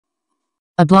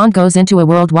A blonde goes into a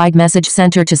worldwide message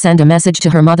center to send a message to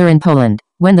her mother in Poland.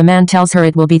 When the man tells her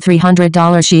it will be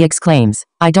 $300, she exclaims,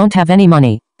 "I don't have any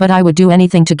money, but I would do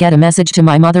anything to get a message to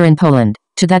my mother in Poland."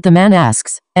 To that the man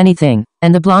asks, "Anything?"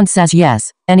 And the blonde says,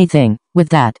 "Yes, anything." With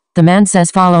that, the man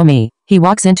says, "Follow me." He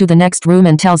walks into the next room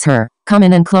and tells her, "Come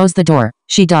in and close the door."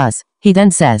 She does. He then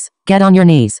says, "Get on your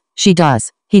knees." She does.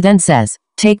 He then says,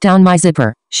 "Take down my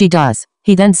zipper." She does.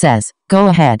 He then says, "Go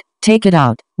ahead, take it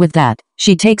out." With that,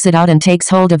 she takes it out and takes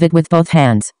hold of it with both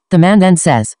hands. The man then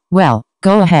says, "Well,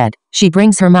 go ahead." She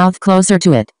brings her mouth closer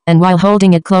to it, and while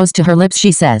holding it close to her lips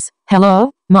she says,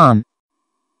 "Hello, Mom."